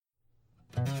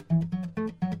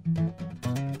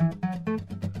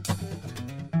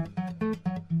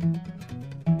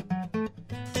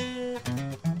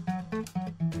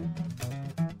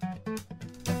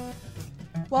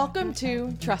Welcome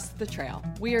to Trust the Trail.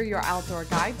 We are your outdoor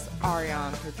guides,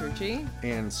 Ariane Petrucci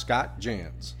and Scott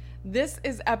Jans. This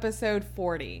is episode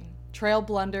 40. Trail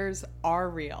blunders are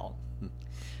real.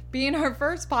 Being our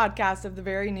first podcast of the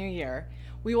very new year,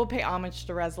 we will pay homage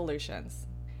to resolutions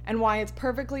and why it's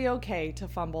perfectly okay to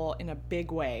fumble in a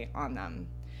big way on them.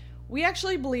 We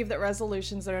actually believe that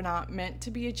resolutions are not meant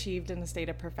to be achieved in a state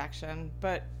of perfection,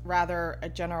 but rather a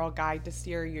general guide to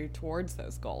steer you towards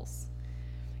those goals.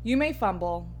 You may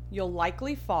fumble, you'll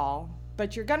likely fall,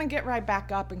 but you're going to get right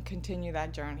back up and continue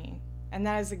that journey. And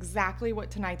that is exactly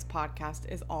what tonight's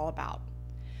podcast is all about.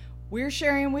 We're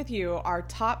sharing with you our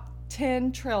top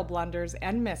 10 trail blunders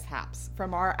and mishaps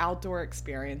from our outdoor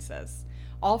experiences,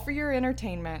 all for your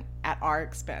entertainment at our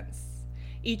expense.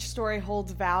 Each story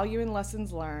holds value and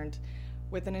lessons learned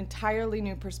with an entirely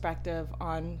new perspective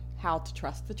on how to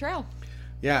trust the trail.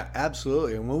 Yeah,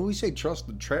 absolutely. And when we say trust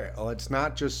the trail, it's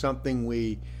not just something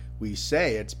we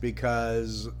say. It's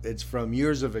because it's from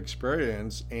years of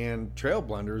experience and trail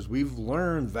blunders. We've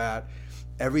learned that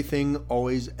everything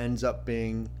always ends up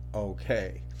being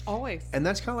okay. Always. And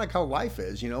that's kind of like how life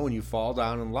is. You know, when you fall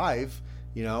down in life,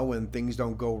 you know, when things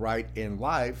don't go right in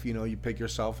life, you know, you pick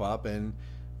yourself up and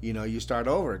you know, you start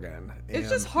over again. It's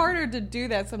just harder to do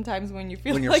that sometimes when you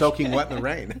feel when you're like soaking wet in the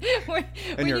rain.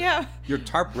 when your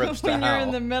tarp rips to hell. When you're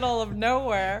in the middle of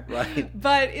nowhere. Right.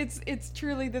 But it's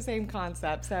truly the same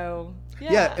concept. So,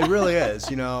 yeah, it really is,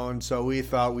 you know. And so we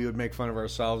thought we would make fun of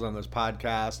ourselves on this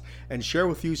podcast and share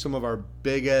with you some of our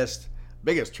biggest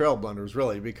trail blunders,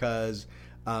 really, because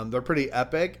they're pretty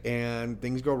epic and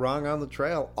things go wrong on the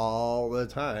trail all the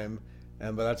time.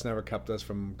 But that's never kept us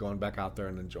from going back out there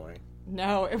and enjoying.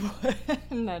 No, it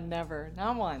wouldn't. Never.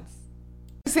 Not once.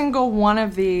 Every single one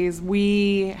of these,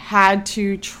 we had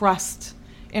to trust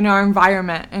in our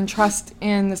environment and trust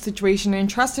in the situation and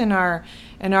trust in our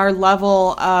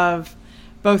level of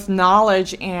both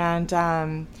knowledge and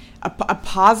a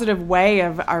positive way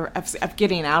of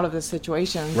getting out of the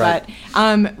situation. Right.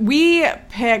 But we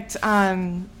picked.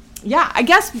 I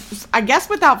guess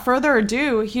without further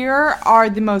ado, here are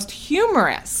the most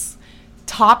humorous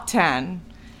top 10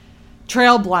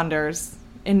 trail blunders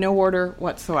in no order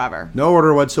whatsoever. No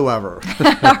order whatsoever.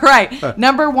 All right.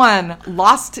 Number 1,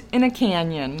 lost in a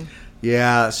canyon.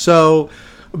 Yeah. So,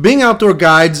 being outdoor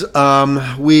guides,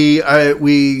 we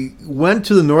went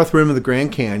to the North Rim of the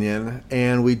Grand Canyon,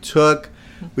 and we took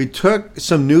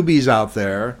some newbies out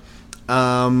there,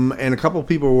 and a couple of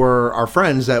people were our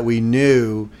friends that we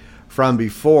knew from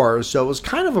before. So it was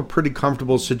kind of a pretty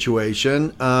comfortable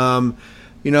situation.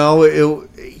 It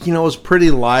was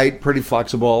pretty light, pretty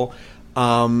flexible.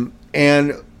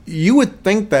 And you would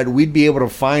think that we'd be able to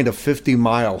find a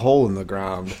 50-mile hole in the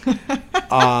ground.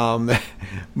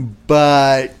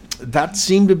 But that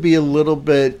seemed to be a little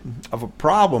bit of a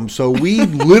problem. So we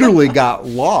literally got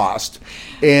lost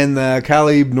in the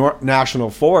Caleb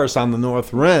National Forest on the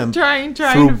North Rim. Trying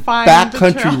through to find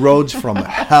backcountry roads from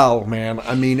hell, man.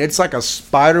 I mean, it's like a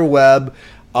spider web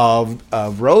of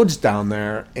roads down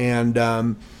there.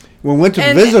 And we went to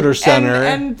the visitor center.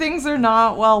 And things are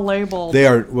not well labeled.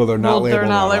 They're not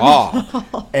labeled at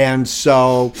all. And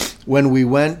so when we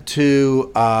went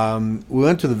to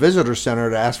the visitor center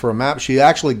to ask for a map, she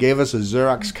actually gave us a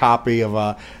Xerox copy of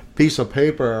a piece of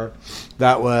paper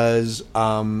that was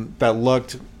that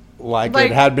looked like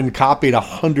it had been copied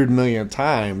 100 million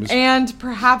times. And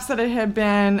perhaps that it had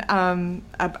been a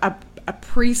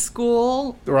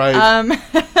preschool. Right.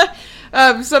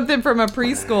 Something from a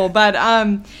preschool,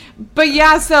 but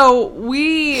yeah. So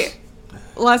we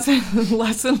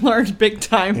lesson learned big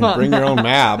time and on bring that. your own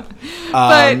map.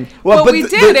 But we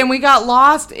did, and we got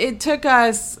lost. It took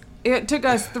us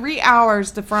 3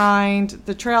 hours to find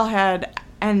the trailhead,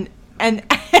 and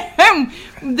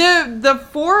the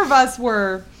four of us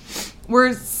were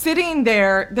sitting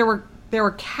there. There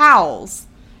were cows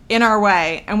in our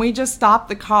way, and we just stopped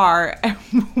the car, and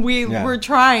we were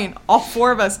trying, all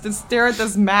four of us, to stare at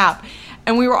this map,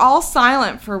 and we were all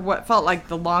silent for what felt like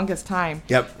the longest time.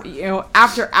 Yep. You know,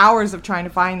 after hours of trying to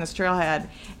find this trailhead,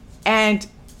 and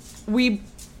we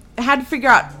had to figure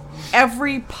out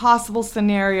every possible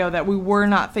scenario that we were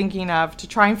not thinking of to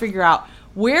try and figure out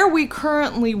where we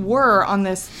currently were on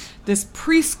this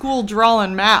preschool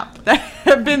drawing map that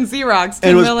had been Xeroxed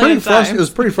 10 million times. It was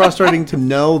pretty frustrating to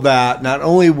know that not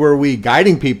only were we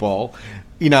guiding people,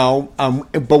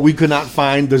 but we could not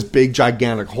find this big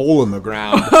gigantic hole in the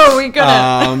ground. Oh, we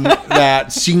couldn't.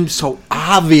 That seemed so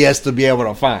obvious to be able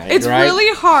to find. It's right?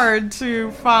 really hard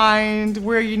to find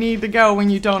where you need to go when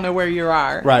you don't know where you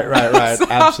are. Right. So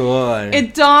Absolutely.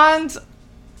 It dawned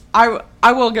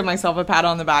I will give myself a pat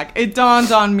on the back. It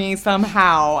dawned on me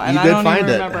somehow, and I don't even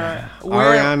remember where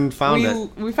Ariane found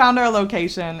it. We found our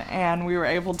location, and we were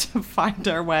able to find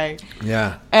our way.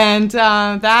 Yeah. And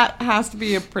that has to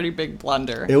be a pretty big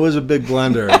blunder. It was a big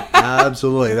blunder.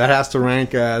 Absolutely. That has to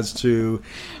rank as to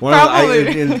one Probably.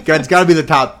 it's got to be the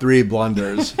top 3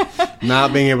 blunders.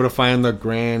 Not being able to find the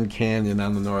Grand Canyon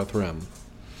on the North Rim.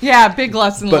 Yeah, big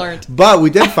lesson learned. But we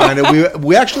did find it.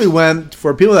 We actually went,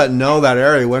 for people that know that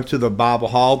area, went to the Bob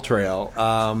Hall Trail.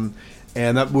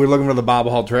 And we were looking for the Bob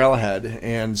Hall Trailhead.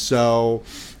 And so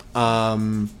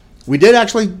we did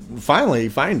actually finally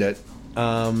find it.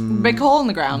 Big hole in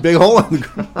the ground. Big hole in the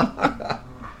ground.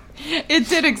 It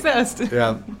did exist.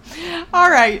 Yeah.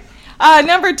 All right.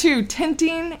 Number 2,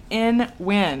 tinting in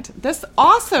wind. This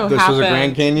also happened. This was a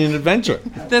Grand Canyon adventure.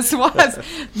 This was.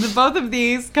 Both of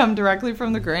these come directly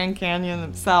from the Grand Canyon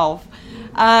itself.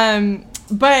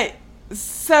 But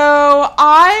so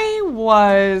I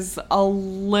was a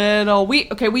little.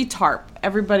 We tarp.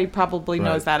 Everybody probably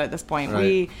knows that at this point.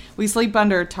 Right. We sleep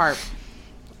under a tarp.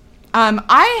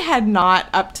 I had not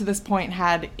up to this point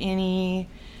had any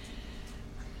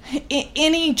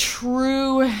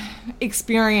true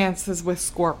experiences with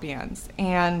scorpions,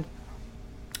 and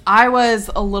I was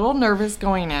a little nervous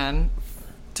going in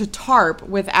to tarp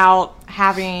without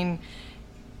having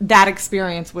that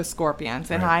experience with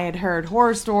scorpions. And I had heard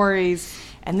horror stories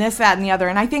and this, that, and the other,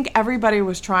 and I think everybody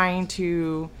was trying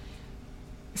to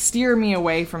steer me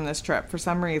away from this trip for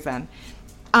some reason.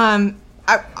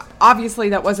 Obviously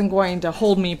that wasn't going to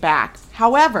hold me back.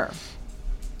 However,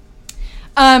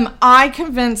 I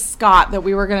convinced Scott that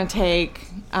we were going to take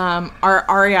our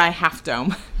REI Half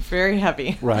Dome. Very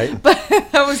heavy. Right. But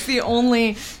that was the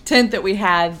only tent that we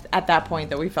had at that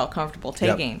point that we felt comfortable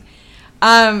taking.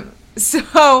 Yep.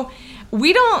 So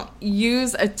we don't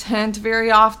use a tent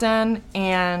very often,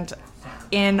 and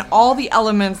in all the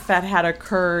elements that had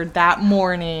occurred that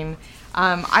morning,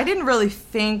 I didn't really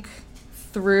think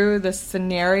through the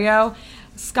scenario.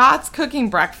 Scott's cooking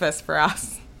breakfast for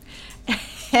us.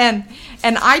 And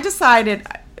I decided,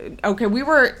 okay, we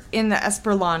were in the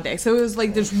Esperlande, so it was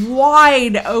like this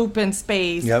wide open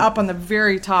space up on the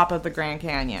very top of the Grand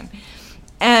Canyon.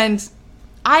 And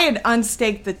I had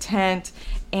unstaked the tent,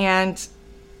 and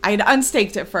I had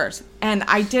unstaked it first, and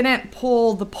I didn't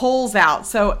pull the poles out.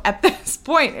 So at this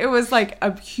point, it was like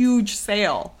a huge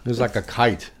sail. It was like a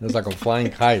kite. It was like a flying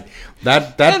kite.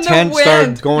 That tent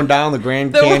started going down the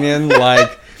Grand Canyon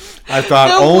like... I thought,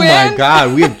 my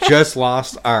God, we have just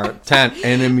lost our tent.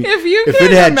 And if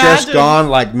it had just gone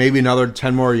like maybe another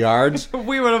 10 more yards, it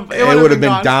would have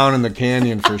been down in the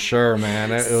canyon for sure,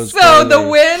 man. It was so the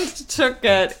wind took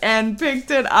it and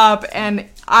picked it up, and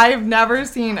I've never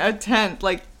seen a tent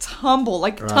like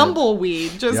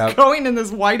tumbleweed, just going in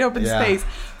this wide open space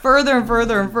further and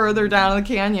further and further down the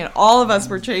canyon. All of us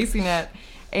were chasing it,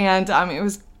 and it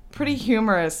was pretty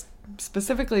humorous,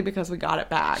 specifically because we got it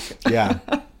back. Yeah.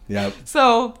 Yep.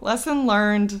 So, lesson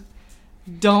learned,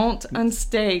 don't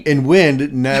unstake. In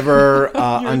wind, never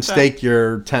unstake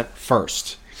your tent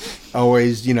first.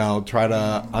 Always, try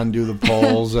to undo the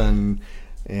poles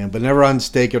but never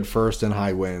unstake it first in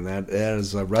high wind. That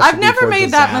is a recipe for disaster. I've never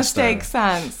made that mistake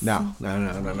since. No.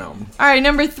 All right,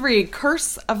 number 3,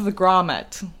 Curse of the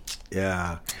Grommet.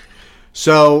 Yeah.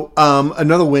 So,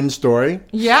 another wind story.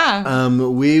 Yeah.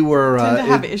 We were... tend to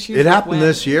have issues it with happened wind.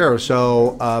 this year.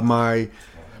 So,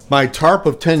 my tarp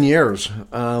of 10 years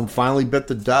finally bit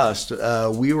the dust.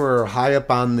 We were high up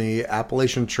on the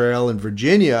Appalachian Trail in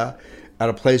Virginia at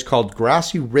a place called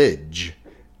Grassy Ridge.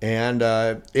 And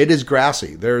it is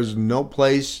grassy. There are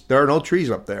no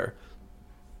trees up there.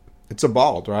 It's a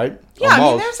bald, right? Yeah,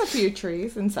 Almost. there's a few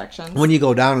trees in sections. When you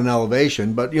go down in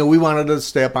elevation. But, we wanted to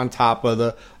stay up on top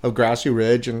of Grassy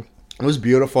Ridge, and it was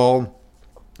beautiful.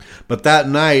 But that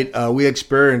night, we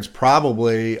experienced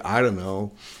probably,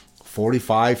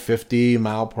 45, 50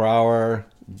 mile per hour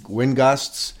wind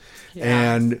gusts.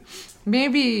 Yeah. And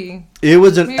maybe it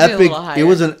was an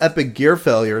epic gear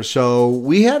failure. So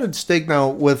we had it staked now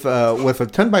with a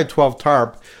 10 by 12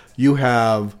 tarp. You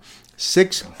have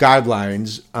 6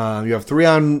 guidelines. You have 3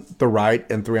 on the right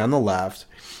and 3 on the left.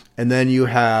 And then you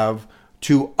have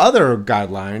 2 other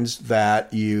guidelines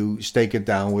that you stake it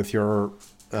down with your,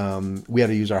 we had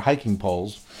to use our hiking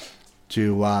poles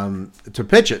to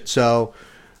pitch it. So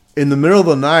in the middle of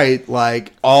the night,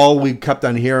 like, all we kept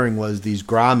on hearing was these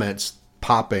grommets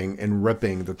popping and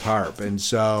ripping the tarp. And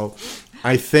so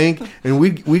I think, and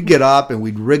we'd get up and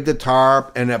we'd rig the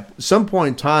tarp, and at some point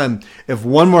in time, if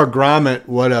one more grommet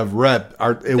would have ripped,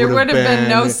 there would have been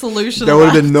no solution. There would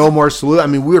have been no more solution. I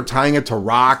mean, we were tying it to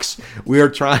rocks. We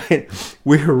were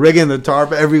rigging the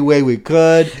tarp every way we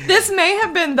could. This may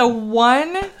have been the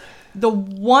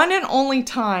one and only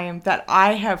time that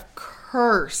I have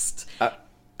cursed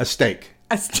a steak.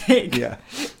 A steak. Yeah.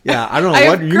 I don't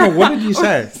know what did you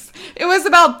say? It was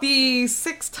about the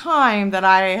 6th time that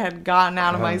I had gotten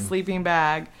out of my sleeping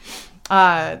bag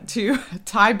to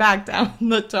tie back down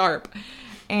the tarp.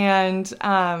 And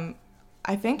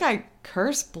I think I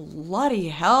cursed bloody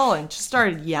hell and just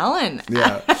started yelling.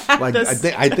 Yeah. Like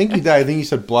I think you did. I think you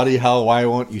said bloody hell, why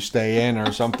won't you stay in,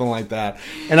 or something like that.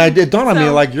 And it dawned on me,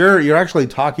 like, you're actually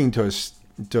talking to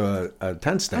a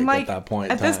tent stake at that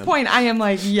point. At this point, I am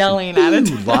like yelling at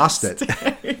it. Lost it.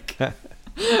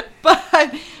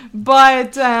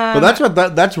 But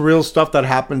that's real stuff that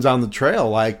happens on the trail.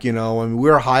 Like, when we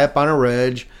were high up on a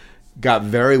ridge, got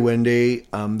very windy.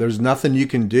 There's nothing you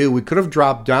can do. We could have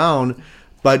dropped down,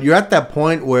 but you're at that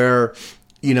point where,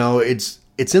 it's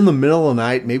in the middle of the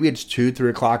night. Maybe it's 2-3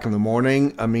 o'clock in the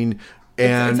morning. I mean,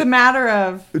 and it's a matter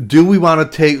of, do we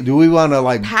want to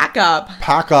like pack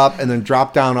up and then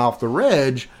drop down off the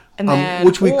ridge, and then,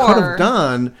 which we could have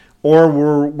done, or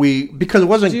were we, because it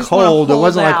wasn't cold. It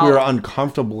wasn't like we were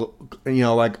uncomfortable, in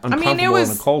a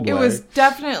cold way. It was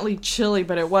definitely chilly,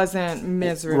 but it wasn't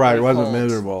miserable. Right, it wasn't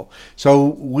miserable. So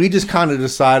we just kind of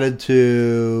decided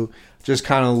to just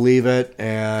kind of leave it.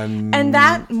 And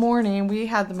that morning, we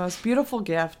had the most beautiful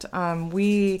gift.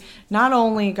 We not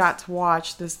only got to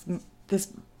watch this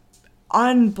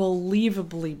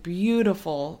unbelievably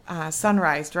beautiful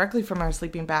sunrise directly from our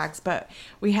sleeping bags, but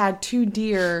we had 2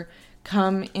 deer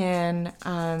come in.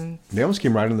 They almost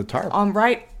came right in the tarp.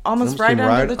 Almost right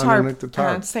under the tarp. The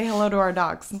tarp. To say hello to our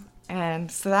dogs.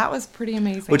 And so that was pretty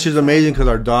amazing. Which is amazing, because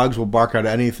our dogs will bark at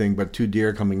anything, but 2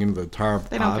 deer coming into the tarp,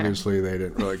 they don't obviously care. They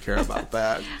didn't really care about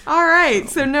that. All right,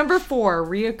 so number 4,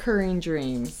 reoccurring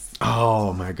dreams.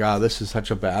 Oh my God, this is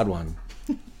such a bad one.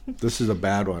 This is a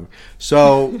bad one.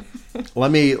 So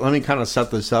let me kind of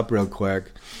set this up real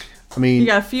quick. I mean, you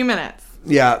got a few minutes.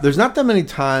 Yeah, there's not that many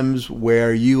times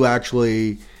where you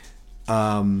actually,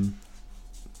 I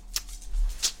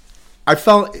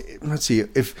felt, let's see,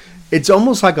 if it's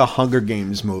almost like a Hunger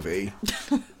Games movie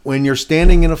when you're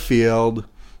standing in a field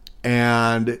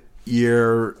and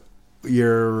you're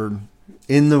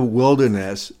in the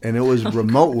wilderness, and it was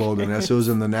remote wilderness. It was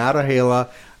in the Nantahala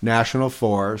National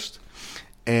Forest.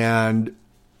 And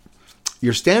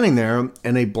you're standing there,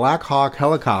 and a Black Hawk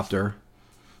helicopter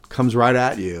comes right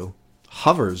at you,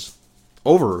 hovers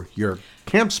over your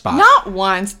camp spot. Not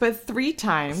once, but 3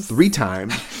 times. 3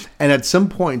 times. And at some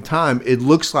point in time, it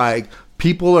looks like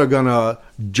people are going to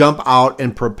jump out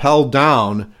and propel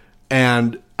down.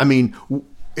 And, I mean,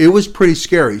 it was pretty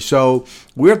scary. So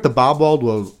we're at the Bob Wald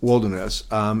Wilderness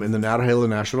in the Nantahala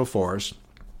National Forest.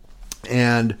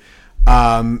 And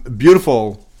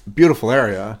beautiful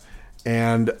area.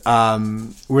 And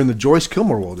we're in the Joyce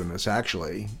Kilmer Wilderness,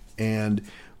 actually. And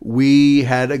we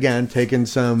had, again, taken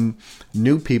some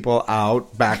new people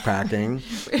out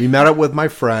backpacking. We met up with my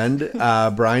friend,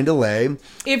 Brian DeLay.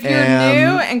 If you're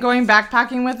new and going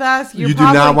backpacking with us, you do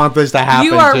not want this to happen.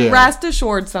 You are rest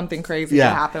assured something crazy to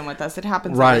happen with us. It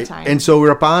happens all the time. And so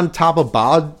we're up on top of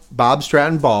Bob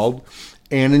Stratton Bald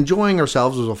and enjoying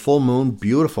ourselves. It was a full moon,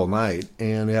 beautiful night.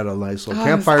 And we had a nice little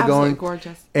campfire going.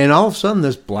 Gorgeous. And all of a sudden,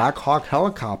 this Black Hawk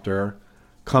helicopter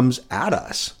comes at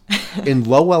us in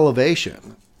low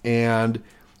elevation. And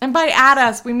by at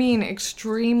us, we mean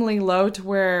extremely low, to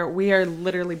where we are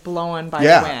literally blown by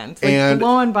the wind. Like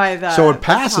blown by the... So it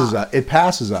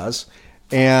passes us,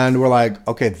 and we're like,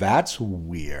 okay, that's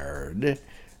weird.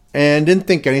 And didn't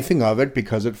think anything of it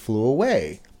because it flew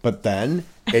away. But then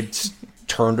it's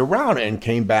turned around and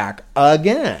came back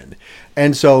again.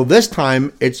 And so this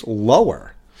time it's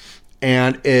lower,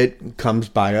 and it comes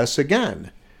by us again.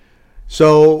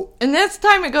 So, and this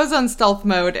time it goes on stealth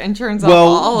mode and turns off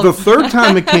all of the third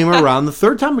time it came around,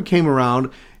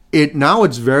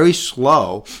 it's very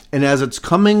slow, and as it's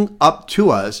coming up to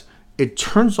us, it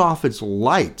turns off its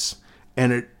lights,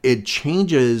 and it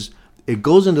changes. It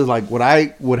goes into like what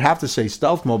I would have to say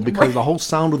stealth mode, because the whole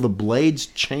sound of the blades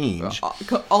change,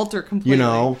 alter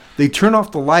completely. They turn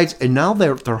off the lights, and now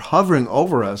they're hovering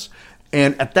over us,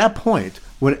 and at that point,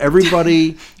 when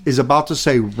everybody is about to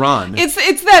say run.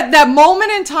 It's that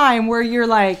moment in time where you're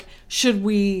like, should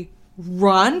we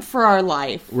run for our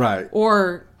life? Right.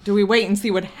 Or Do we wait and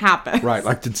see what happens? Right.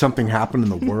 Like, did something happen in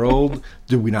the world?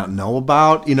 Did we not know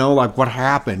about? You know, like what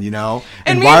happened, you know?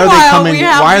 And why are they coming?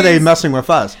 Why are they messing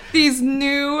with us? These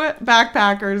new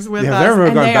backpackers with us, they're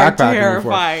and they are backpacking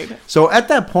terrified. Before. So at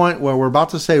that point where we're about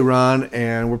to say run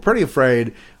and we're pretty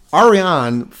afraid,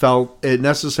 Ariane felt it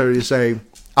necessary to say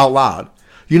out loud,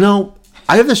 you know,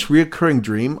 I have this reoccurring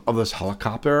dream of this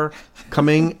helicopter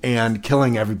coming and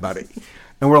killing everybody.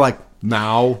 And we're like,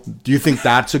 now, do you think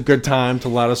that's a good time to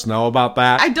let us know about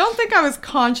that? I don't think I was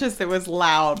conscious it was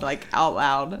loud, like out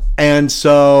loud. And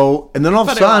then all of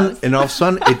a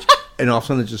sudden,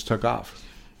 it just took off.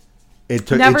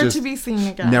 Never to be seen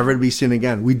again. Never to be seen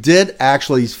again. We did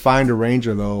actually find a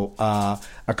ranger, though,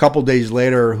 a couple days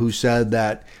later, who said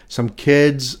that some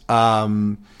kids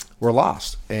were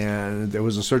lost, and there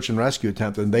was a search and rescue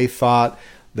attempt, and they thought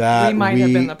that we might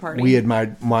have been the party.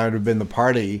 Might have been the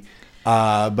party.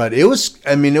 But it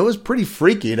was pretty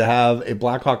freaky to have a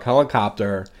Black Hawk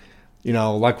helicopter, you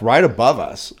know, like right above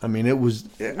us. I mean, it was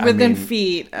within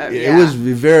feet. It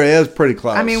was pretty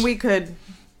close. I mean, we could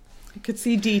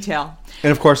see detail.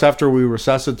 And of course, after we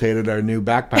resuscitated our new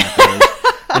backpackers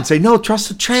and say, no, trust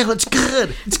the trail. It's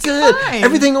good. It's good. Fine.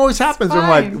 Everything always happens. I'm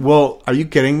like, well, are you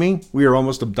kidding me? We were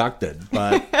almost abducted,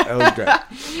 but it was great.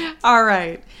 All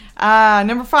right.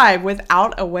 Number 5,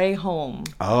 Without a Way Home.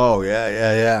 Oh,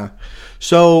 yeah.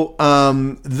 So,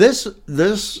 this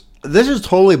is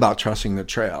totally about trusting the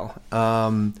trail. So,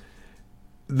 on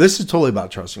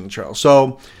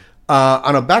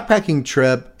a backpacking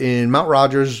trip in Mount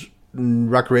Rogers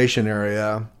recreation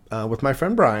area, with my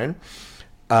friend Brian,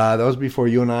 that was before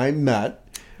you and I met.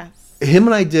 Him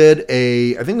and I did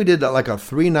I think we did like a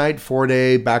 3-night,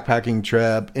 4-day backpacking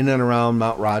trip in and around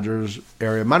Mount Rogers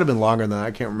area. It might have been longer than that.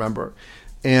 I can't remember.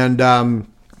 And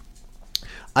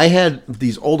I had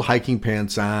these old hiking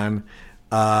pants on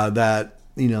that,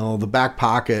 you know, the back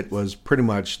pocket was pretty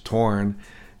much torn.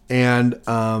 And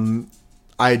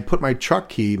I had put my car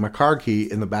key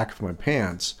in the back of my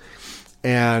pants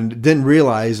and didn't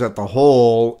realize that the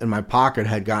hole in my pocket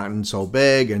had gotten so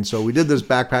big. And so we did this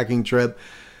backpacking trip.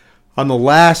 On the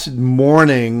last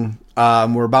morning,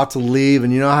 we're about to leave,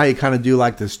 and you know how you kind of do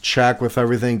like this check with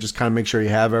everything, just kind of make sure you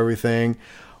have everything.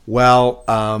 Well,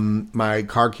 my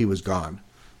car key was gone,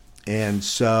 and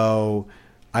so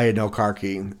I had no car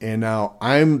key. And now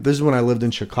this is when I lived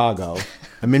in Chicago.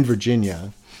 I'm in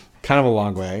Virginia, kind of a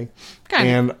long way,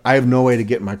 and I have no way to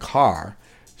get in my car.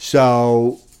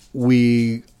 So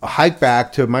we hike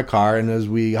back to my car, and as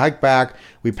we hike back,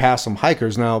 we pass some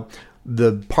hikers. Now,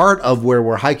 the part of where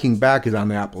we're hiking back is on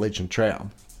the Appalachian Trail.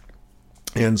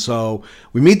 And so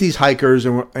we meet these hikers,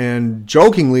 and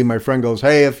jokingly, my friend goes,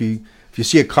 hey, if you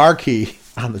see a car key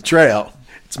on the trail,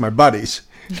 it's my buddy's,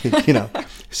 you know.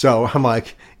 So I'm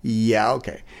like, yeah,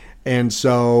 okay. And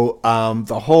so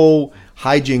the whole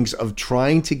hijinks of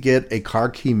trying to get a car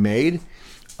key made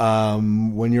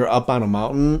when you're up on a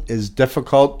mountain is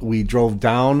difficult. We drove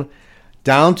down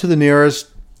to the nearest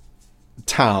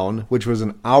town, which was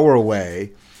an hour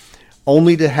away,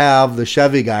 only to have the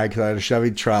Chevy guy, because I had a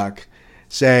Chevy truck,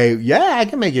 say, yeah, I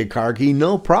can make you a car key,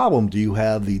 no problem. Do you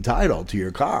have the title to your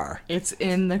car? It's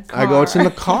in the car. I go, it's in the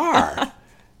car.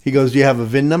 He goes, do you have a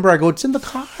VIN number? I go, it's in the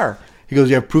car. He goes,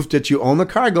 you have proof that you own the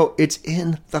car? I go, it's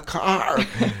in the car.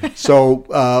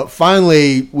 So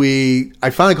finally, I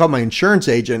called my insurance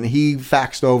agent. He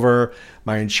faxed over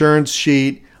my insurance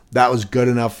sheet. That was good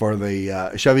enough for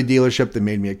the Chevy dealership. They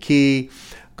made me a key.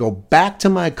 Go back to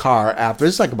my car after.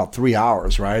 It's like about 3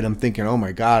 hours, right? I'm thinking, oh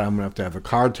my God, I'm going to have the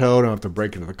car towed. I'm going to have to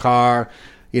break into the car.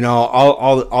 You know,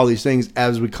 all these things.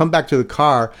 As we come back to the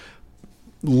car,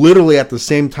 literally at the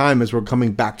same time as we're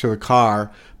coming back to the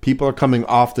car, people are coming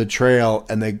off the trail,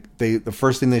 and they the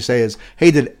first thing they say is,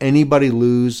 hey, did anybody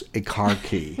lose a car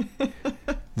key?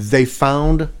 They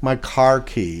found my car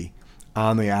key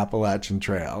on the Appalachian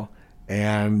Trail.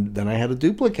 And then I had a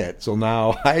duplicate. So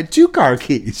now I had 2 car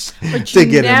keys to get in my car. But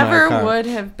you never would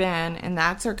have been in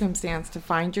that circumstance to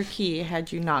find your key had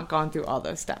you not gone through all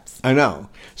those steps. I know.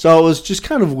 So it was just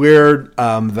kind of weird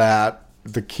that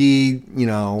the key, you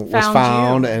know, was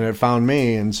found and it found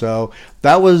me. And so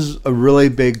that was a really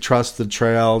big trust the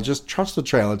trail. Just trust the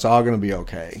trail. It's all going to be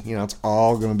okay. You know, it's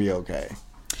all going to be okay.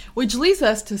 Which leads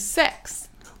us to 6.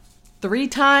 3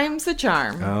 times the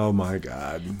charm. Oh my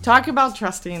God. Talk about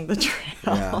trusting the trail.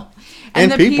 Yeah.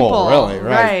 and the people, really,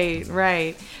 right.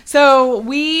 Right. So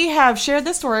we have shared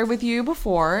this story with you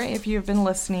before if you've been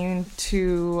listening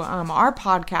to our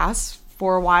podcast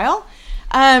for a while.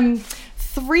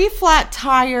 3 flat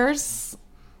tires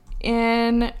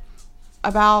in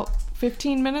about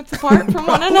 15 minutes apart from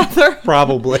one another.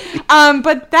 Probably.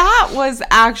 But that was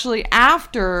actually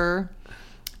after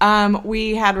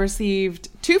We had received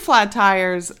 2 flat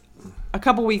tires a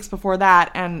couple weeks before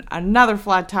that, and another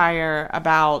flat tire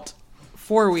about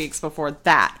 4 weeks before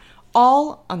that,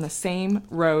 all on the same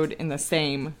road in the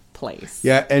same place.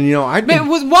 Yeah, and it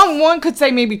was one could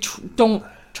say maybe don't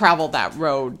travel that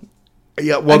road.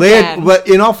 Yeah, well, but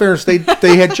in all fairness, they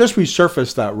had just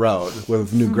resurfaced that road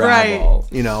with new gravel,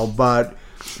 right.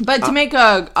 But to make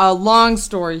a long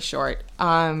story short,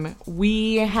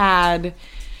 we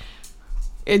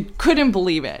couldn't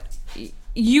believe it.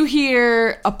 You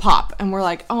hear a pop, and we're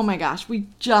like, oh my gosh, we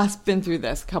just been through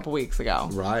this a couple weeks ago.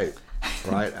 Right,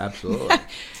 absolutely.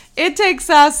 It takes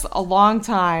us a long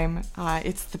time.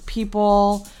 It's the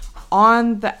people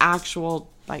on the actual,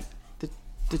 like, the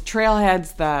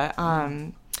trailheads, the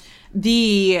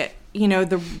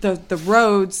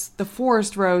roads, the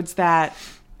forest roads that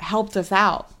helped us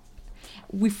out.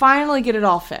 We finally get it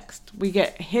all fixed. We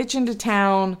get hitched into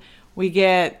town. We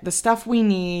get the stuff we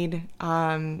need.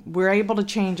 We're able to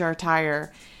change our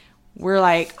tire. We're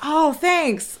like, oh,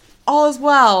 thanks. All is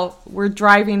well. We're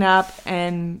driving up,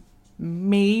 and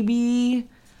maybe,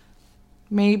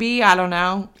 I don't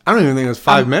know. I don't even think it was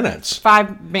 5 minutes.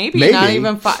 Maybe. Not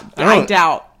even 5. I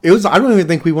doubt. It was. I don't even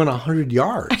think we went 100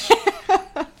 yards.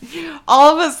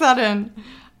 All of a sudden,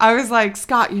 I was like,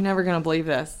 Scott, you're never going to believe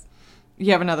this.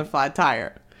 You have another flat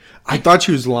tire. I thought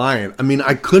she was lying. I mean,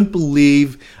 I couldn't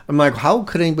believe. I'm like, how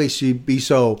could anybody be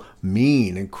so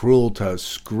mean and cruel to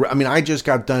screw? I mean, I just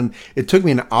got done. It took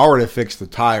me an hour to fix the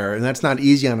tire, and that's not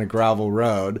easy on a gravel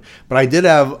road. But I did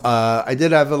have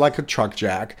like a truck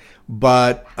jack,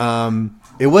 but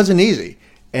it wasn't easy.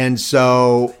 And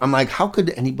so I'm like, how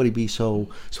could anybody be so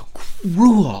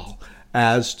cruel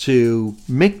as to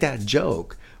make that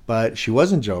joke? But she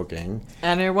wasn't joking.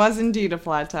 And it was indeed a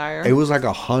flat tire. It was like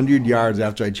 100 yards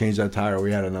after I changed that tire,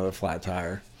 we had another flat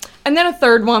tire. And then a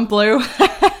third one blew.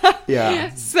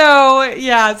 Yeah. So,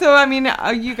 I mean,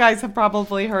 you guys have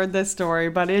probably heard this story,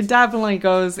 but it definitely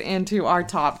goes into our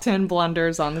top 10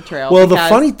 blunders on the trail. Well, the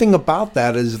funny thing about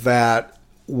that is that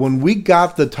when we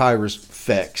got the tires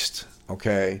fixed,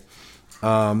 okay,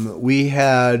 we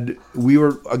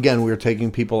were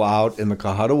taking people out in the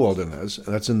Cohutta Wilderness.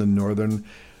 That's in the northern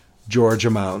Georgia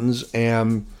mountains,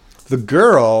 and the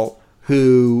girl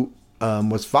who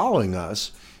was following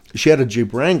us, she had a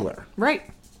Jeep Wrangler. Right.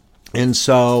 And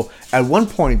so at one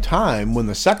point in time, when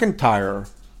the second tire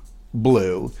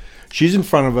blew, she's in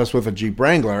front of us with a Jeep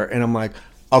Wrangler, and I'm like,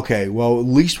 okay, well, at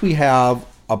least we have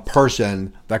a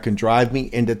person that can drive me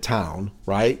into town,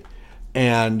 right?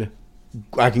 And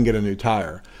I can get a new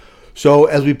tire. So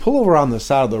as we pull over on the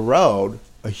side of the road,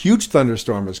 a huge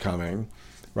thunderstorm is coming,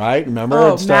 right? Remember,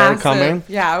 it started massive. coming.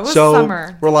 Yeah, it was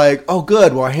summer. We're like, oh,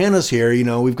 good. Well, Hannah's here.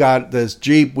 We've got this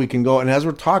Jeep. We can go. And as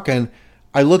we're talking,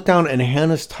 I look down, and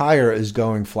Hannah's tire is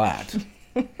going flat.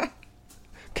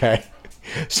 Okay.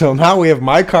 So now we have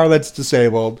my car that's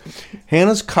disabled.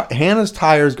 Hannah's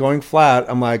tire is going flat.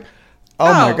 I'm like,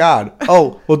 oh my God.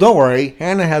 Oh, well, don't worry.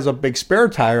 Hannah has a big spare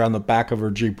tire on the back of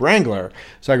her Jeep Wrangler.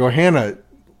 So I go, Hannah,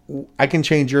 I can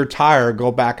change your tire,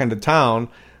 go back into town,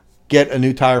 get a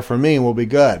new tire for me, and we'll be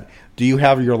good. Do you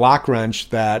have your lock wrench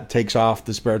that takes off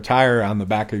the spare tire on the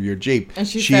back of your Jeep? And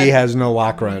she said, has no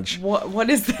lock wrench. What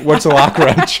is that? What's a lock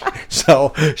wrench?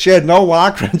 So she had no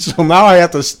lock wrench. So now I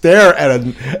have to stare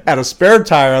at a spare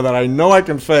tire that I know I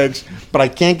can fix, but I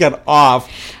can't get off.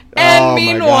 And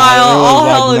meanwhile, all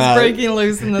hell is breaking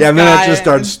loose in the sky. Yeah, and then it just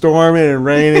starts storming and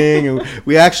raining, and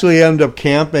we actually end up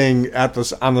camping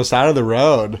on the side of the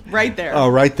road. Right there. Oh,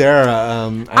 right there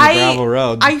on a gravel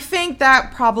road. I think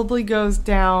that probably goes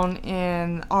down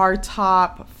in our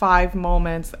top 5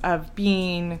 moments of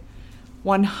being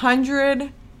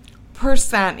 100%,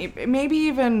 maybe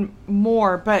even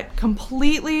more, but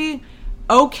completely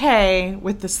okay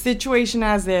with the situation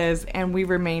as is, and we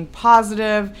remained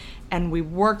positive. And we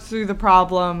worked through the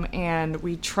problem, and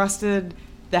we trusted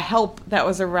the help that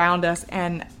was around us.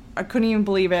 And I couldn't even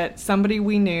believe it. Somebody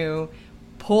we knew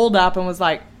pulled up and was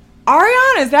like,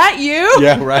 Ariane, is that you?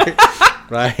 Yeah, right.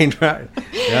 Right.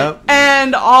 Yep.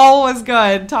 And all was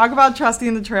good. Talk about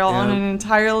trusting the trail on an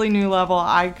entirely new level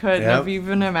I couldn't have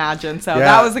even imagined. So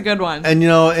that was a good one. And,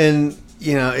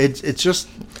 it's just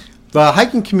the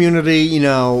hiking community,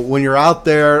 when you're out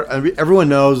there, everyone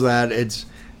knows that it's,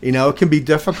 it can be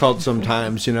difficult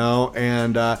sometimes,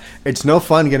 and it's no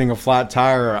fun getting a flat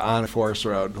tire on a forest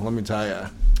road, let me tell you.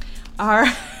 All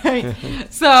right.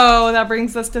 So that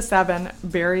brings us to 7,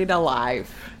 buried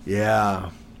alive.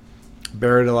 Yeah,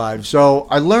 buried alive. So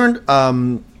I learned,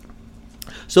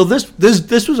 so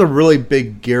this was a really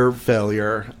big gear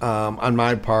failure on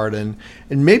my part, and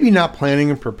maybe not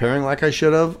planning and preparing like I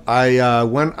should have. I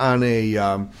went on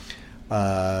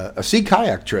a sea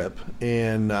kayak trip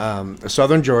in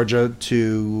southern Georgia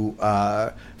to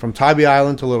from Tybee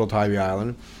Island to Little Tybee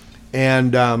Island,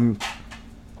 and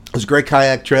it was a great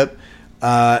kayak trip.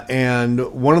 And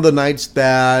one of the nights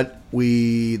that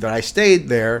I stayed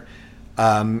there,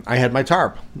 I had my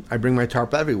tarp. I bring my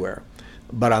tarp everywhere,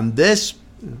 but on this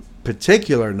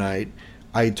particular night,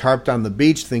 I tarped on the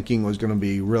beach thinking it was going to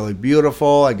be really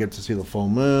beautiful. I get to see the full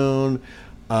moon.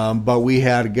 But we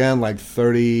had, again, like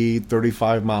 30,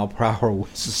 35 mile per hour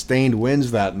sustained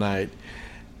winds that night.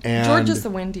 And, Georgia's a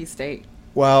windy state.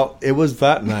 Well, it was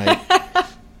that night.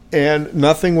 And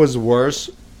nothing was worse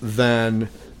than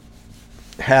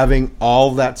having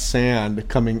all that sand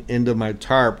coming into my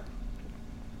tarp.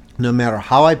 No matter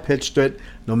how I pitched it,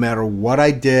 no matter what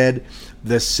I did,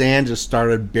 the sand just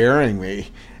started burying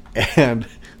me. And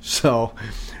so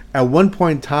at one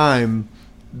point in time,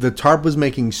 the tarp was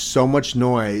making so much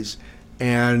noise,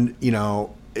 and,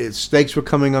 stakes were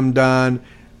coming undone.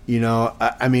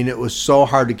 I mean, it was so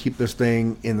hard to keep this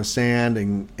thing in the sand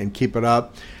and keep it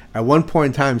up. At one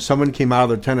point in time, someone came out of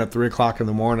their tent at 3 o'clock in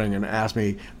the morning and asked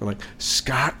me, they're like,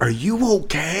 "Scott, are you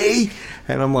okay?"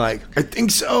 And I'm like, "I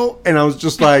think so." And I was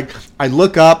just like, I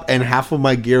look up and half of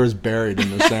my gear is buried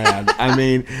in the sand. I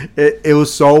mean, it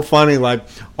was so funny. Like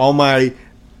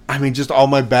just all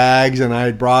my bags, and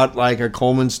I brought like a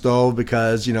Coleman stove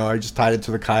because, I just tied it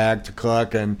to the kayak to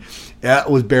cook, and it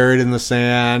was buried in the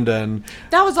sand. And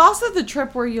that was also the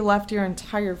trip where you left your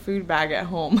entire food bag at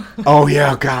home. Oh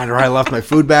yeah, God, I left my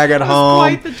food bag at home.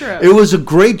 Quite the trip. It was a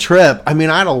great trip. I mean,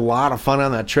 I had a lot of fun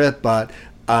on that trip, but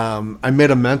I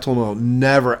made a mental note: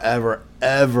 never, ever,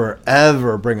 ever,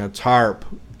 ever bring a tarp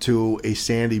to a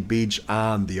sandy beach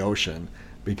on the ocean,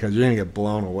 because you're going to get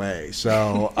blown away.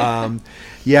 So,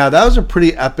 yeah, that was a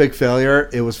pretty epic failure.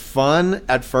 It was fun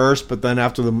at first, but then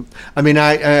after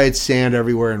I had sand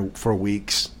everywhere for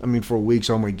weeks. For weeks,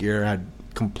 all my gear had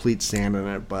complete sand in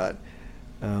it, but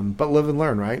live and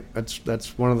learn, right?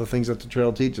 That's one of the things that the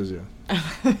trail teaches you.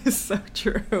 It's so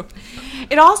true.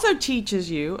 It also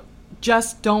teaches you,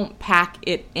 just don't pack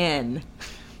it in.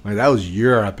 Like, that was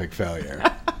your epic failure.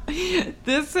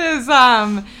 This is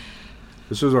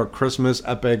This was our Christmas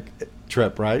epic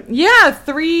trip, right? Yeah,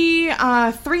 three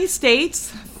states,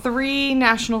 3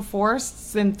 national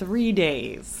forests in 3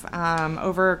 days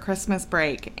over Christmas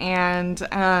break. And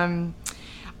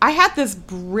I had this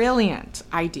brilliant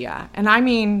idea. And I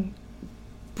mean,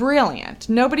 brilliant.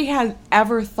 Nobody had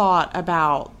ever thought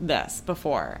about this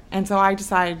before. And so I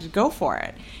decided to go for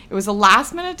it. It was a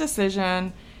last-minute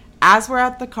decision as we're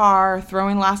at the car,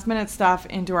 throwing last-minute stuff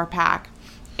into our pack.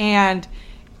 And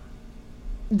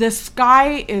the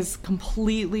sky is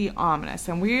completely ominous,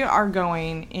 and we are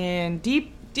going in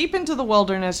deep into the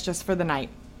wilderness just for the night.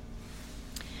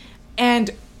 And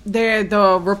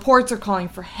the reports are calling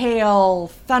for hail,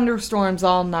 thunderstorms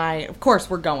all night. Of course,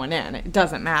 we're going in. It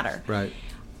doesn't matter. Right.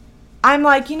 I'm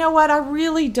like, you know what? I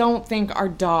really don't think our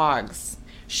dogs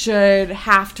should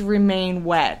have to remain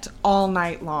wet all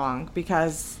night long,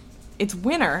 because it's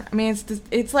winter. I mean,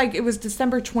 it's like it was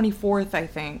December 24th, I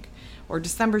think, or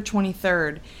December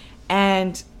 23rd,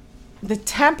 and the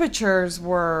temperatures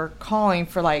were calling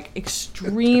for like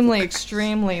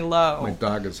extremely low. My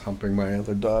dog is humping my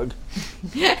other dog.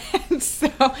 And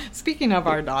so, speaking of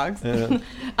our dogs, yeah.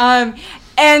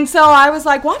 And so I was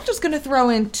like, well, I'm just going to throw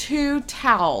in 2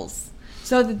 towels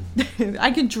so that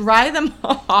I can dry them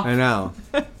off. I know.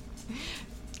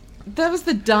 That was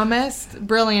the dumbest,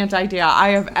 brilliant idea I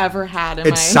have ever had in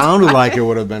my life. It sounded like it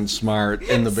would have been smart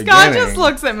in the beginning. Scott just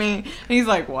looks at me, and he's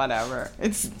like, whatever.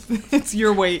 It's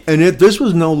your weight. And this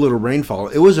was no little rainfall.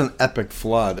 It was an epic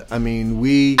flood. I mean,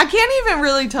 I can't even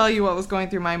really tell you what was going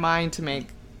through my mind to make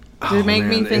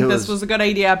me think this was a good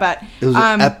idea, but it was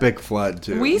an epic flood,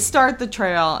 too. We start the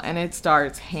trail, and it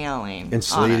starts hailing. And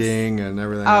sleeting and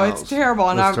everything else. Oh, it's terrible.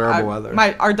 It was terrible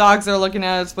weather. Our dogs are looking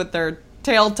at us with their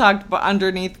tail tucked but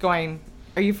underneath, going,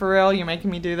 are you for real? You're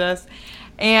making me do this?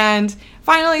 And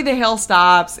finally the hail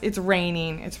stops. It's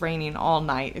raining all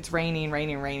night. It's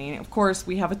raining. Of course,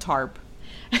 we have a tarp,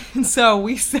 and so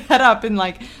we set up in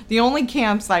like the only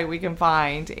campsite we can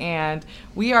find, and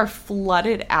we are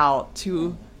flooded out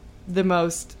to the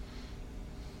most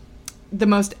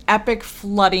epic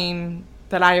flooding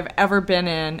that I have ever been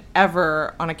in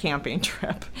ever on a camping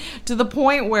trip, to the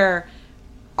point where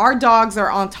our dogs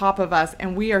are on top of us,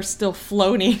 and we are still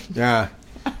floating. Yeah,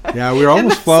 we were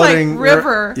almost floating. Like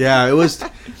river. Yeah, it was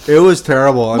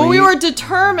terrible. But we were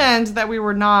determined that we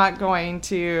were not going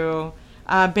to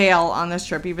bail on this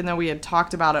trip, even though we had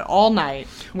talked about it all night.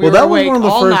 That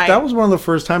was one of the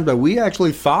first times that we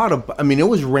actually thought of. I mean, it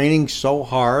was raining so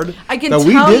hard that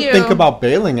we did think about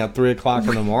bailing at 3:00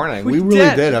 in the morning. We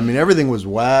really did. I mean, everything was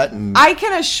wet, and I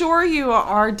can assure you,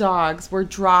 our dogs were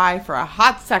dry for a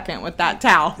hot second with that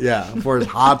towel. Yeah, for a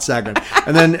hot second,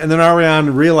 and then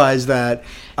Ariane realized that.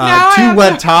 2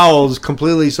 wet towels,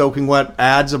 completely soaking wet,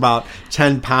 adds about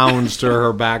 10 pounds to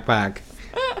her backpack.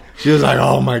 She was like,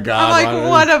 "Oh my god!" I'm like,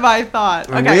 "What have I thought?"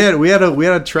 Okay. We had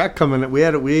a trek coming. We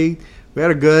had a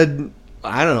good,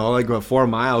 I don't know, like about 4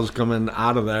 miles coming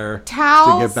out of there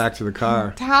to get back to the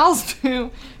car. Towels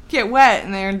do get wet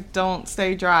and they don't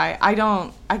stay dry.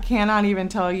 I cannot even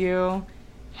tell you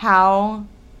how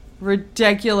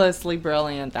ridiculously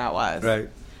brilliant that was. Right.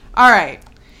 All right.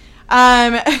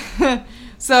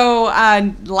 So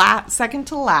second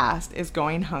to last is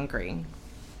going hungry.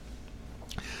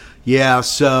 Yeah,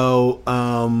 so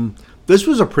this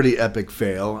was a pretty epic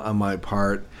fail on my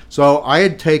part. So I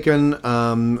had taken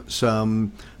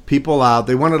some people out.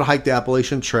 They wanted to hike the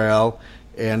Appalachian Trail,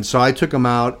 and so I took them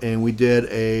out, and we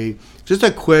did just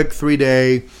a quick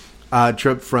 3-day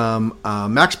trip from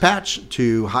Max Patch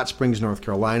to Hot Springs, North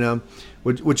Carolina,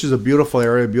 which is a beautiful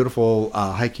area, beautiful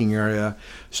hiking area.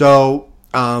 So,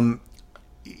 it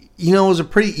was a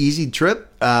pretty easy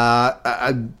trip.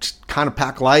 I kind of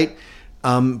pack light.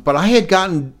 But I had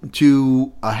gotten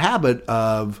to a habit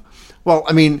of,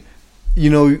 when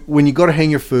you go to hang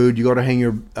your food, you go to hang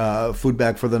your food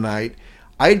bag for the night.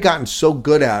 I had gotten so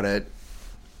good at it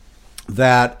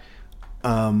that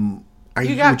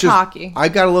you got cocky. I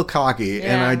got a little cocky,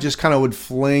 and I just kind of would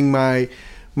fling my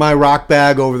rock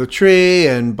bag over the tree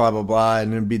and blah blah blah,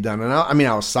 and then be done. And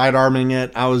I was side arming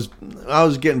it. I was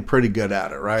getting pretty good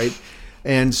at it, right?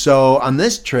 And so on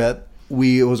this trip.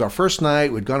 It was our first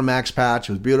night. We'd gone to Max Patch.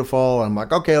 It was beautiful. I'm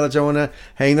like, okay, let's everyone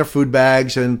hang their food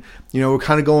bags, and we're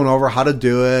kind of going over how to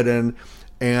do it.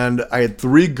 And I had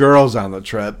 3 girls on the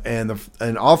trip, and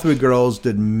all 3 girls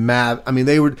did mad. I mean,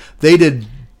 they did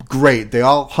great. They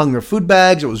all hung their food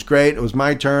bags. It was great. It was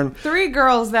my turn. 3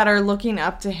 girls that are looking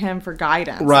up to him for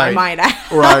guidance. Right. I might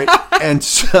add. Right. And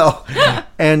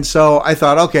so I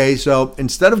thought, okay, so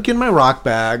instead of getting my rock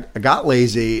bag, I got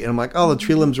lazy, and I'm like, oh, the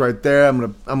tree limb's right there.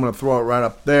 I'm gonna throw it right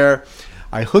up there.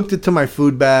 I hooked it to my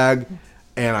food bag,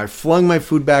 and I flung my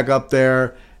food bag up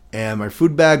there, and my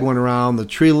food bag went around the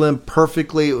tree limb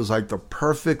perfectly. It was like the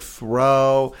perfect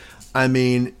throw. I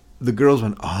mean, the girls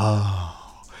went, oh.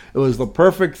 It was the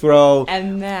perfect throw,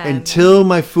 and then until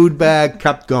my food bag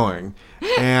kept going,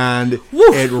 and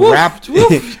it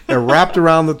wrapped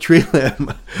around the tree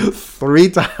limb 3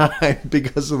 times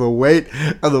because of the weight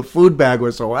of the food bag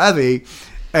was so heavy.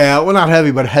 Well, not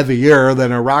heavy, but heavier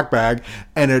than a rock bag,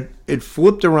 and it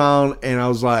flipped around, and I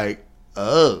was like,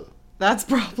 oh, that's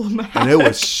problematic. And it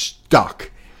was stuck.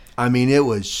 I mean, it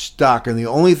was stuck, and the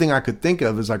only thing I could think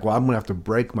of is like, well, I'm gonna have to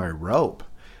break my rope.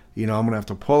 I'm gonna have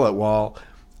to pull it. Well,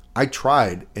 I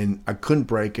tried, and I couldn't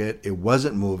break it. It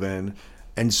wasn't moving.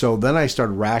 And so then I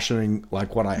started rationing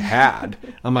like what I had.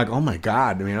 I'm like, oh my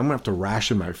God, I'm going to have to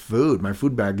ration my food. My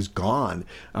food bag is gone.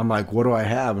 I'm like, what do I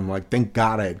have? I'm like, thank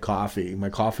God I had coffee. My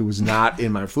coffee was not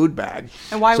in my food bag.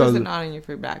 And why was it not in your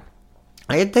food bag?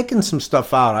 I had taken some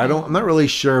stuff out. I'm not really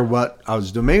sure what I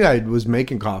was doing. Maybe I was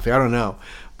making coffee. I don't know.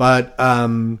 But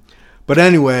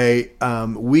anyway,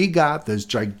 we got this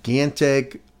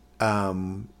gigantic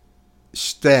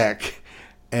stick,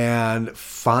 and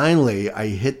finally I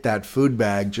hit that food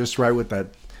bag just right with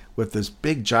this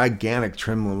big gigantic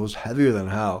trim limb. It was heavier than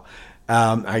hell.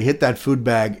 I hit that food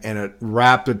bag, and it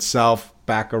wrapped itself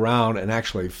back around and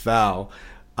actually fell.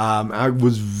 I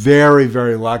was very,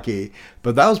 very lucky,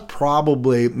 but that was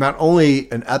probably not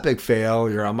only an epic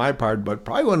failure on my part, but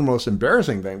probably one of the most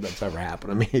embarrassing things that's ever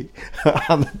happened to me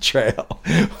on the trail.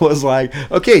 Was like,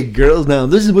 okay, girls, now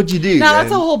this is what you do. Now that's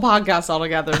a whole podcast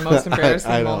altogether. Most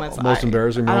embarrassing moments. Most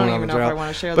embarrassing moment. I don't even know if I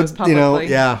want to share this publicly.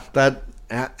 That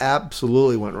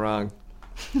absolutely went wrong.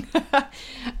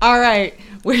 All right,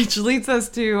 which leads us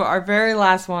to our very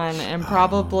last one, and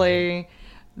probably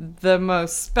the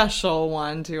most special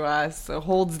one to us. It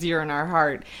holds dear in our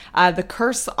heart. The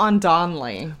Curse on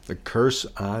Donley. The Curse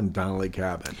on Donley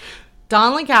Cabin.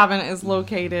 Donley Cabin is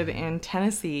located in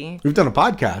Tennessee. We've done a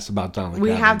podcast about Donley Cabin.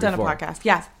 We have done a podcast,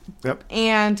 yes. Yep.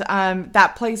 And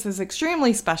that place is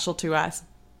extremely special to us.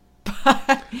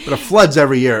 But it floods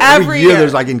every year. Every year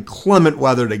there's like inclement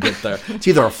weather to get there. It's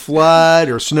either a flood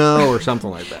or snow or something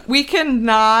like that. We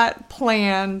cannot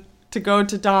plan to go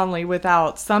to Donley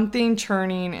without something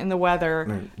churning in the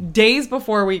weather days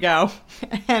before we go.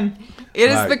 And it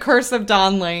is the curse of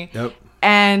Donley. Yep.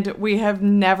 And we have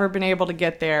never been able to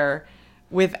get there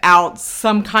without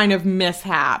some kind of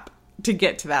mishap to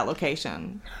get to that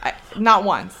location. Not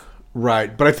once.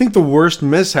 Right. But I think the worst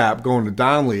mishap going to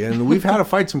Donley, and we've had to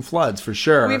fight some floods for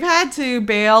sure. We've had to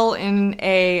bail in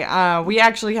we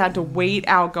actually had to wait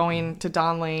out going to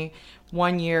Donley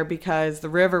one year because the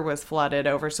river was flooded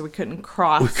over, so we couldn't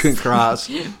cross.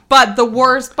 But the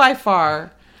worst by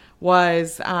far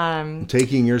was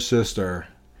taking your sister.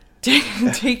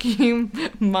 Taking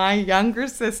my younger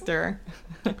sister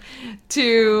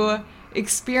to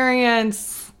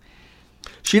experience.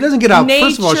 She doesn't get out.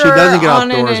 First of all, she doesn't get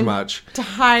outdoors much.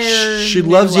 She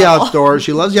loves the outdoors.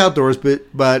 She loves the outdoors,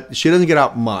 but she doesn't get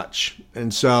out much.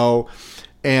 And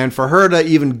for her to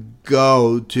even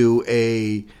go to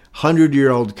a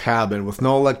 100-year-old cabin with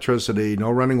no electricity, no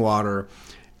running water,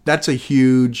 that's a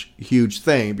huge, huge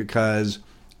thing because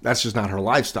that's just not her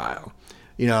lifestyle.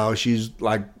 She's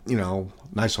like,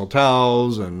 nice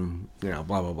hotels and, blah,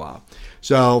 blah, blah.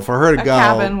 So for her to go. A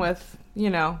cabin with,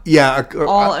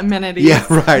 all amenities. Yeah,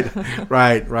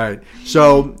 right.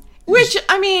 So. Which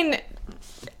I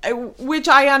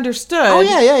understood. Oh,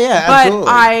 yeah, but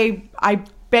absolutely. I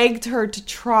begged her to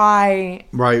try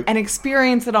and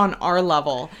experience it on our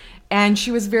level. And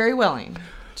she was very willing.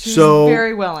 She was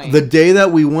very willing. The day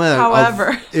that we went,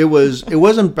 however, it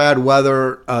wasn't bad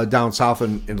weather down south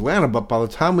in Atlanta, but by the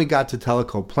time we got to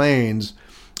Tellico Plains,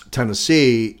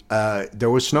 Tennessee, there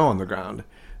was snow on the ground,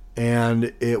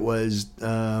 and it was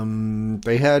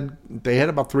they had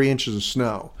about 3 inches of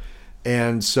snow,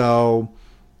 and so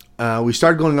we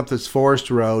started going up this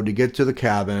forest road to get to the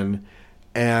cabin,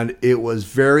 and it was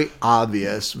very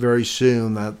obvious very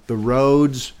soon that the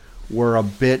roads were a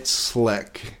bit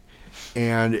slick.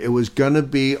 And it was going to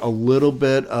be a little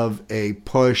bit of a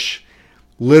push,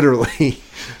 literally,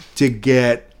 to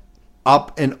get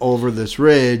up and over this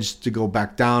ridge to go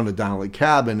back down to Donley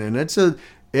Cabin. And it's a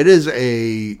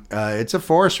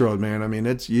forest road, man. I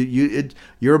mean,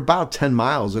 you're about 10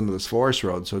 miles into this forest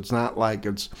road, so it's not like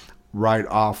it's right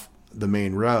off the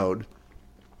main road.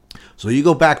 So you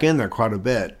go back in there quite a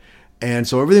bit, and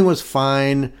so everything was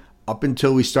fine up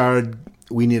until we started.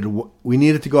 We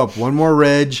needed to go up one more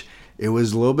ridge. It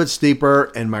was a little bit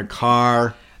steeper, and my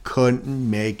car couldn't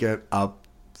make it up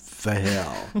the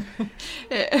hill.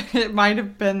 It might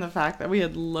have been the fact that we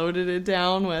had loaded it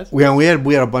down with. We had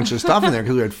a bunch of stuff in there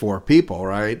because we had 4 people,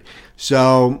 right?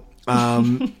 So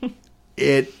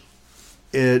there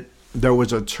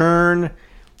was a turn.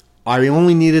 I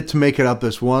only needed to make it up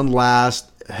this one last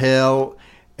hill,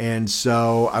 and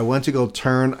so I went to go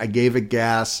turn. I gave it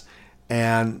gas,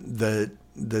 and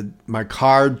my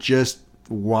car just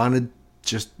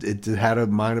it had a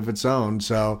mind of its own,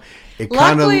 so it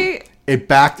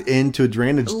backed into a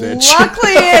drainage ditch.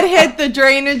 Luckily it hit the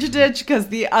drainage ditch because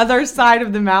the other side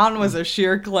of the mountain was a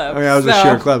sheer cliff. Oh, yeah, it was a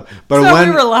sheer cliff. But we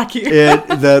were lucky.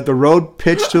 The road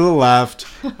pitched to the left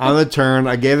on the turn.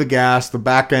 I gave it gas. The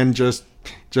back end just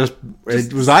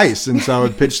it was ice, and so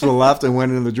it pitched to the left and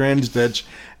went into the drainage ditch,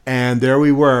 and there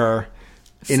we were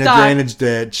in a drainage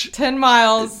ditch. 10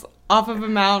 miles off of a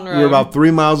mountain road. We were about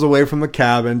 3 miles away from the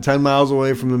cabin, 10 miles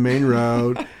away from the main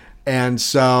road. And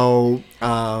so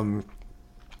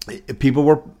people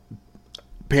were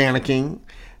panicking.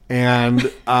 And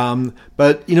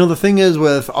but, the thing is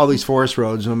with all these forest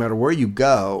roads, no matter where you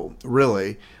go,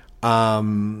 really,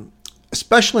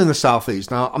 especially in the Southeast.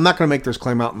 Now, I'm not going to make this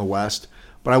claim out in the West,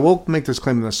 but I will make this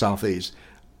claim in the Southeast.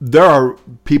 There are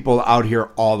people out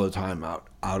here all the time out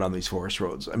on these forest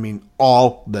roads. I mean,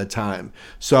 all the time.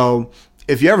 So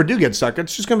if you ever do get stuck,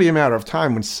 it's just going to be a matter of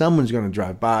time when someone's going to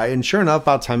drive by. And sure enough,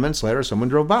 about 10 minutes later, someone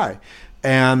drove by.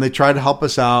 And they tried to help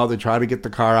us out. They tried to get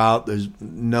the car out. There's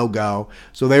no go.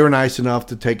 So they were nice enough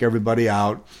to take everybody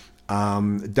out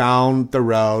down the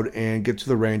road and get to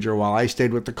the Ranger while I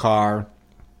stayed with the car.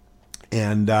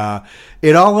 And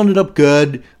it all ended up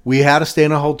good. We had to stay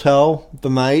in a hotel the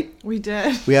night. We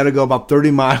did. We had to go about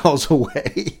 30 miles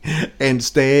away and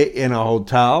stay in a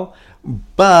hotel.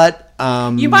 But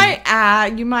you might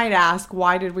ask,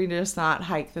 why did we just not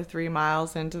hike the 3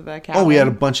 miles into the cabin? Oh, we had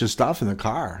a bunch of stuff in the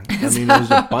car. I mean, there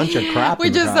was a bunch of crap in the car.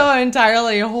 Which is so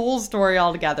entirely a whole story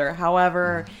altogether.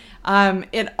 However,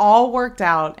 it all worked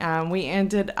out. We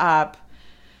ended up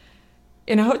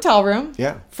in a hotel room.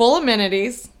 Yeah. Full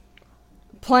amenities.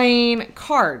 Playing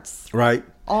cards. Right.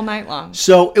 All night long.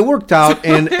 So it worked out,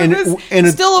 and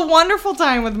it's still a wonderful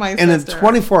time with my sister. And in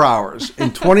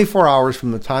 24 hours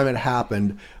from the time it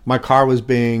happened, my car was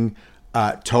being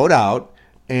towed out.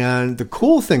 And the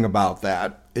cool thing about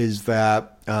that is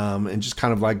that, and just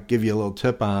kind of like give you a little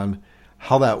tip on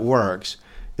how that works.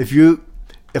 If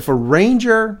a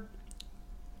ranger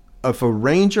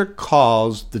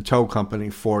calls the tow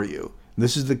company for you,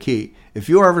 this is the key. If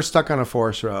you are ever stuck on a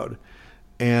forest road,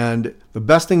 and the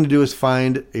best thing to do is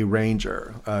find a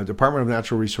ranger, a Department of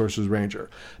Natural Resources ranger,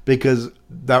 because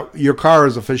your car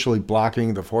is officially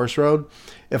blocking the forest road.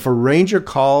 If a ranger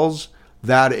calls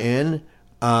that in,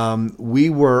 we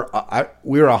were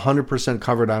 100%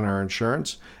 covered on our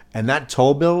insurance, and that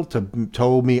toll bill to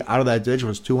tow me out of that ditch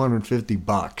was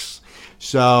 $250.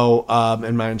 So,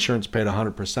 and my insurance paid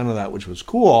 100% of that, which was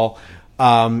cool.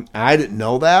 I didn't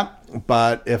know that,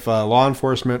 but if a law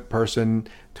enforcement person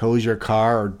tows your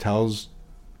car or tells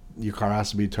your car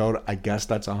has to be towed, I guess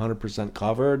that's 100%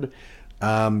 covered.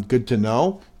 Good to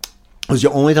know. It was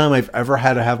the only time I've ever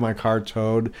had to have my car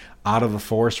towed out of a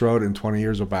forest road in 20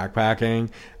 years of backpacking.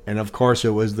 And of course,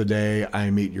 it was the day I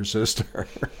meet your sister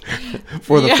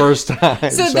for the first time.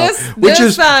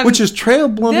 Which is Trail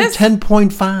Blunder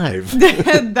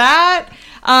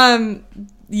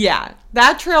 10.5.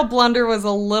 That trail blunder was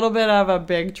a little bit of a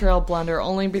big trail blunder,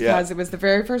 only because it was the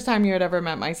very first time you had ever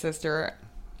met my sister,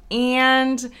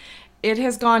 and it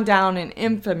has gone down in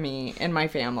infamy in my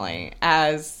family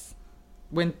as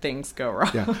when things go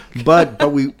wrong. Yeah,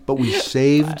 but we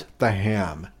saved the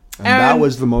ham, and that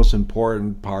was the most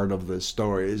important part of this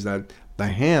story, is that the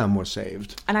ham was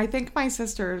saved. And I think my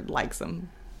sister likes them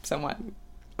somewhat.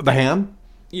 The ham?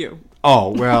 You. Oh,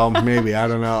 well, maybe. I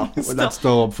don't know. That's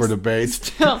still up for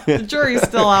debate. The jury's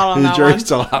still out on that one. The jury's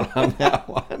still out on that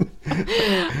one.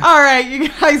 All right, you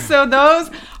guys. So those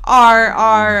are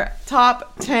our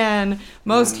top 10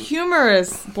 most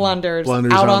humorous blunders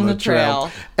out on the trail.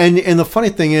 And the funny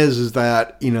thing is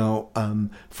that,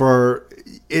 for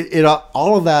it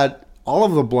all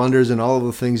of the blunders and all of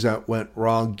the things that went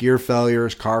wrong, gear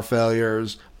failures, car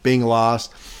failures, being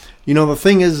lost. The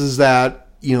thing is that,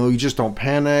 you just don't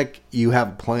panic. You have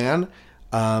a plan.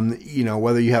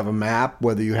 Whether you have a map,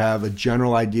 whether you have a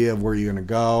general idea of where you're going to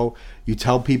go, you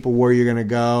tell people where you're going to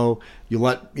go. You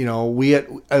let,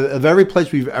 of every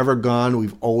place we've ever gone,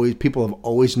 people have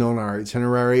always known our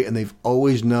itinerary, and they've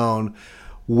always known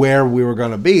where we were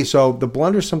going to be. So the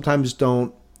blunders sometimes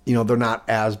don't, they're not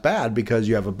as bad because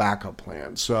you have a backup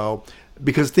plan. So,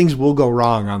 because things will go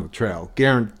wrong on the trail,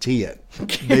 guarantee it.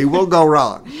 They will go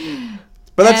wrong.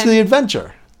 But that's the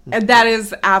adventure. And that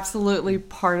is absolutely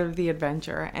part of the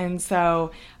adventure. And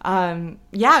so,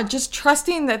 just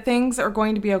trusting that things are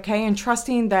going to be okay and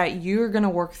trusting that you're going to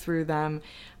work through them.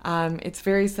 It's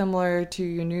very similar to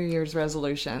your New Year's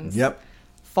resolutions. Yep.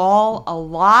 Fall a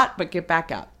lot, but get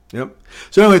back up. Yep.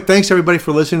 So anyway, thanks everybody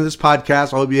for listening to this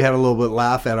podcast. I hope you had a little bit of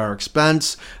laugh at our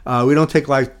expense. We don't take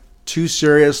life too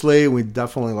seriously. We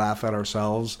definitely laugh at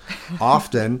ourselves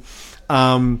often.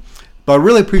 But I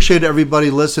really appreciate everybody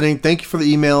listening. Thank you for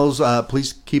the emails.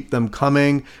 Please keep them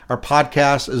coming. Our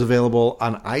podcast is available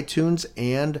on iTunes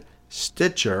and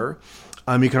Stitcher.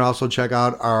 You can also check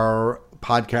out our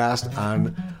podcast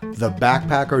on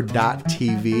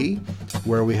thebackpacker.tv,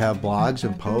 where we have blogs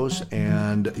and posts.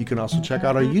 And you can also check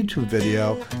out our YouTube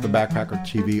video, The Backpacker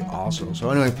TV, also. So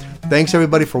anyway, thanks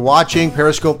everybody for watching.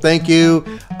 Periscope, thank you.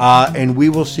 And we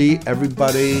will see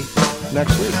everybody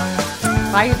next week.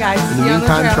 Bye, you guys. In the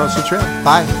meantime, trust the trail.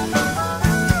 Bye.